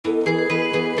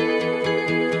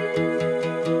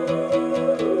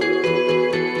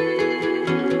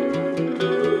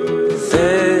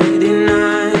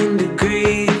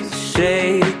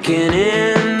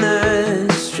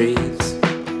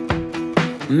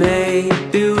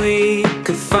Maybe we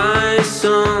could find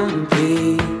some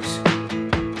peace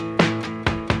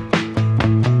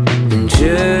in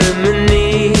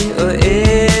Germany or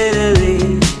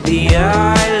Italy, the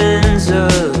islands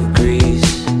of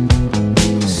Greece.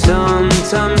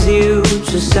 Sometimes you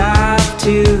just have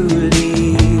to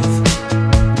leave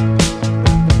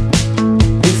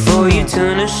before you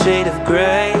turn a shade of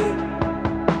grey,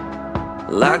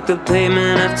 like the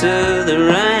pavement after the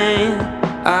rain.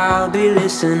 I'll be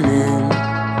listening,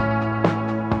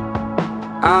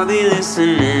 I'll be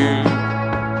listening.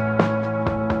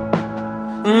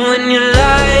 When your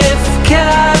life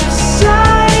capsizes,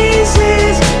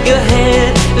 your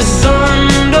head is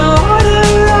underwater,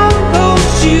 I'll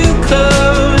hold you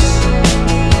close,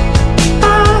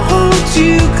 I'll hold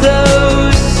you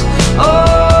close.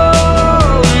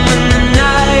 Oh, when the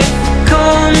night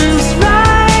comes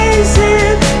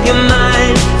rising, your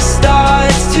mind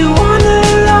starts to wander.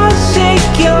 I'll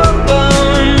shake your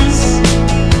bones,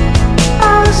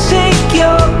 I'll shake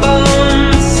your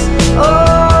bones. Oh,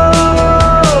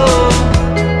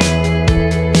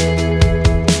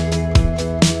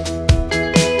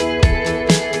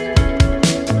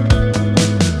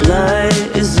 blood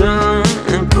is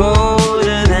running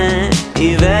colder than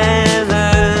you've ever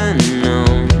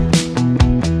known.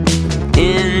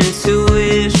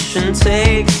 Intuition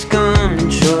takes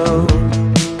control.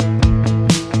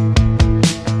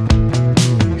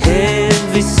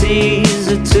 Heavy seas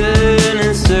are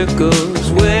turning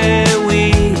circles where we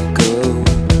go.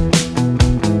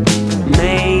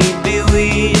 Maybe we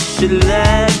should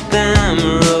let them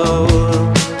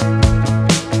roll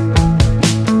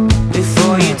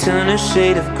before you turn a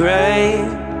shade of grey,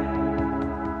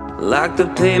 like the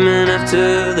pavement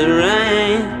after the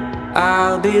rain.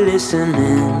 I'll be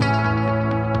listening,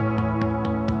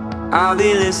 I'll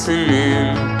be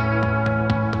listening.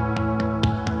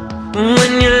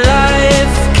 When your